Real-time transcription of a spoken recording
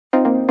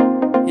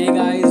Hey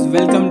guys,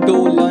 welcome to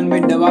Learn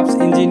with DevOps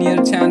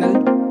Engineer channel.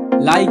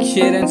 Like,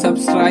 share and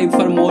subscribe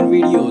for more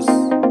videos.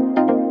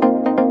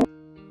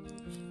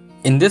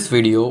 In this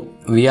video,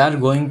 we are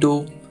going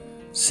to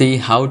see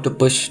how to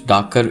push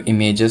Docker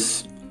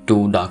images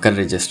to Docker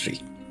registry.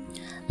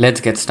 Let's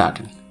get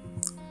started.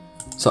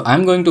 So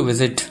I'm going to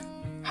visit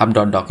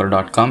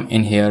hub.docker.com.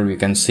 In here, you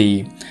can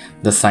see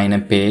the sign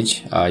up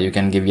page. You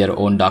can give your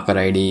own Docker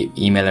ID,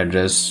 email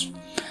address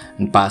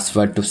and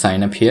password to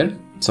sign up here.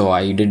 So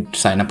I did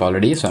sign up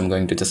already, so I'm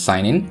going to just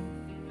sign in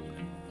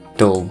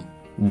to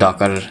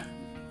Docker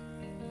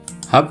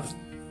Hub.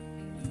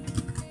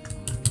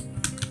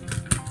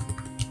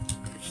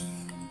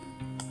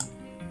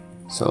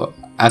 So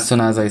as soon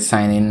as I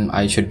sign in,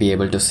 I should be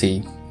able to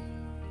see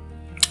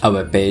a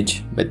web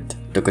page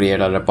to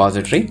create a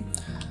repository.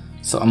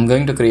 So I'm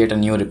going to create a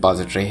new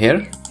repository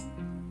here.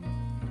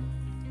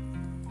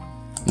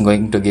 I'm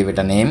going to give it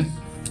a name,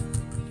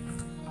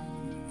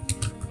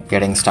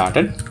 getting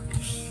started,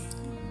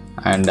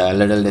 and a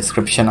little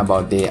description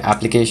about the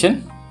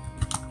application.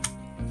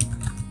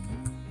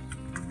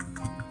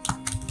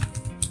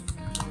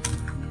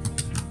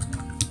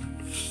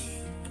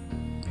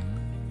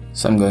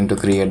 So I'm going to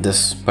create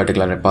this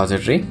particular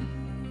repository.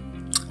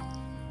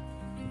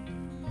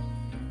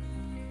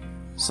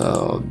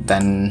 So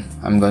then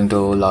I'm going to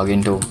log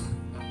into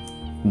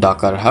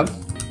Docker Hub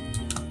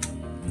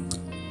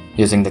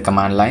using the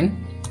command line.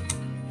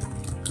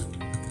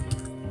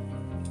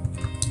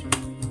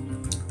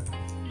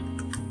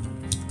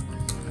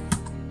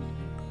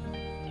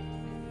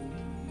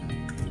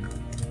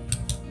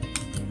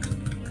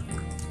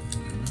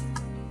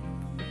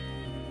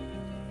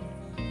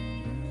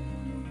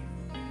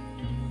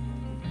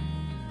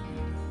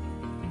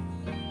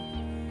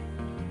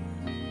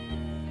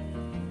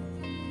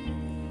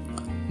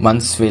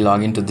 Once we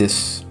log into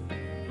this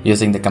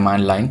using the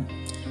command line,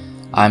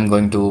 I'm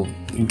going to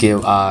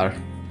give our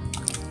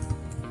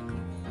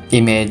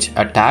image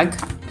a tag.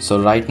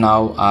 So right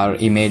now our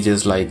image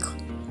is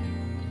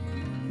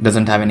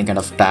doesn't have any kind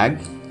of tag.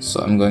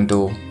 So I'm going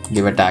to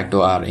give a tag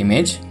to our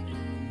image.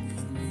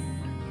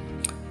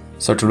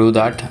 So to do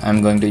that,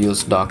 I'm going to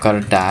use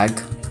Docker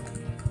tag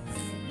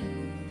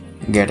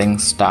getting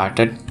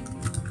started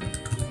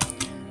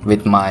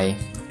with my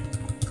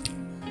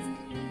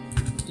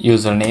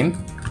username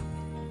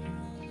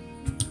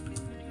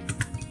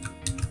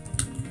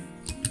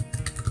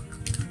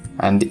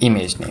and the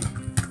image name.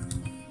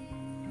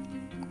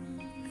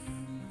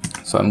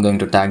 So I'm going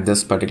to tag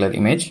this particular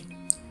image.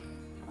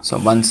 So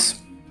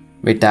once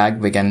we tag,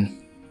 we can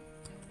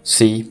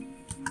see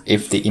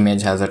if the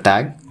image has a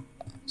tag.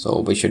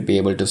 So we should be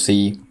able to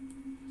see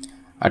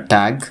a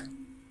tag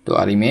to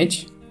our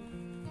image.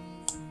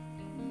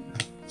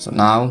 So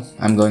now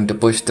I'm going to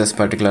push this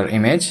particular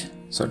image.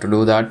 So to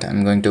do that,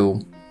 I'm going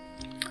to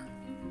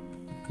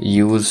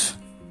use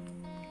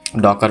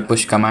Docker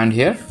push command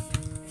here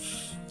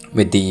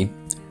with the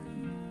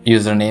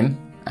username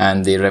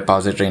and the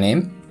repository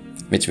name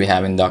which we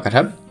have in Docker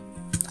Hub.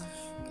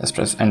 Let's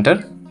press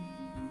enter.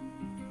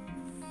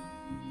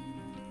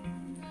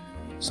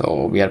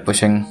 So we are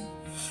pushing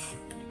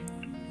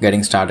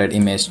getting started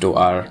image to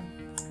our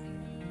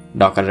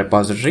Docker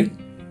repository.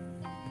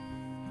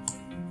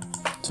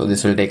 So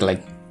this will take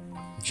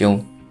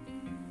few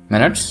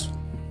minutes.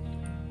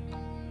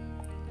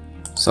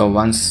 So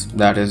once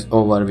that is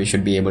over, we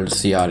should be able to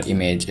see our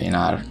image in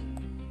our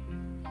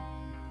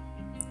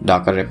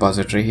Docker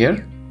repository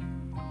here.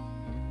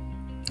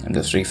 I'm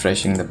just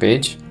refreshing the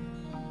page.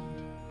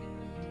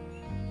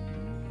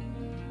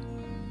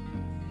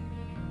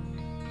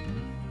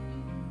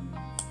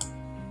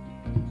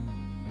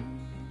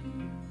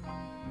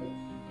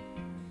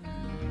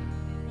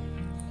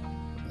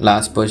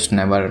 Last push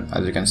never,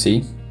 as you can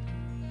see.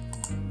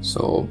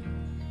 So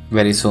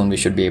very soon we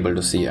should be able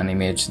to see an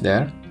image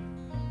there.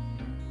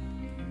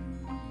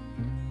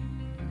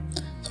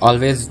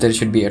 Always there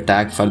should be a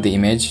tag for the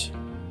image,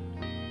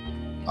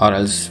 or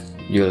else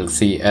you'll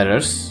see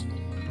errors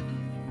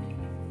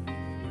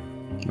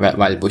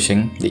while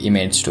pushing the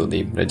image to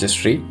the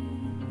registry.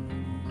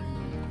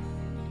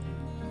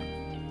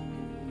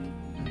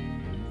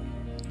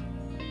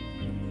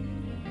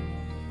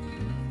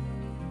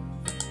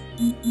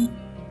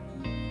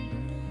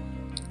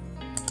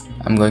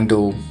 I'm going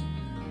to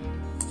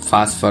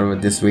fast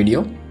forward this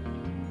video.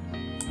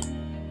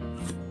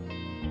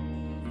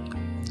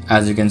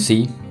 As you can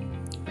see,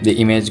 the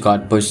image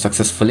got pushed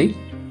successfully.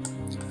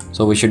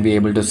 So we should be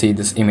able to see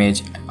this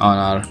image on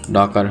our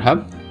Docker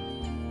Hub.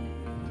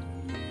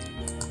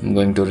 I'm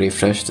going to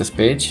refresh this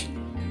page.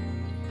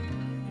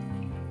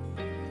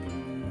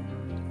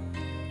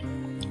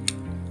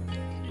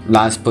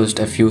 Last pushed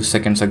a few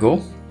seconds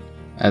ago.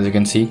 As you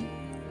can see,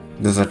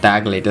 this is a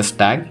tag, latest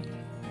tag.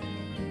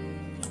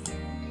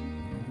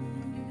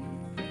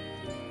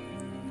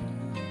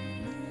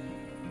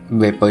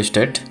 We pushed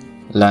it,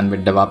 Learn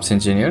with DevOps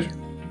Engineer,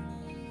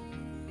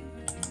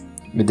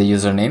 with the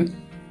username.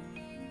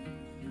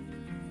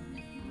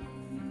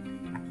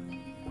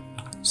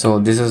 So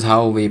this is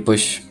how we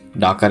push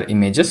Docker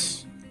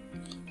images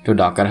to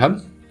Docker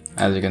Hub.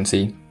 As you can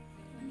see,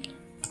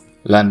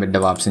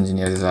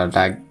 LearnWithDevOpsEngineer is our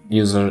tag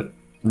user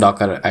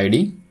Docker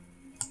ID,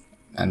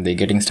 and the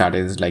getting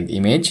started is like the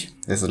image.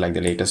 This is like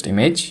the latest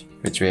image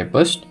which we have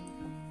pushed.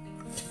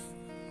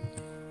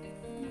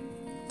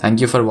 Thank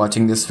you for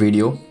watching this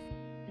video.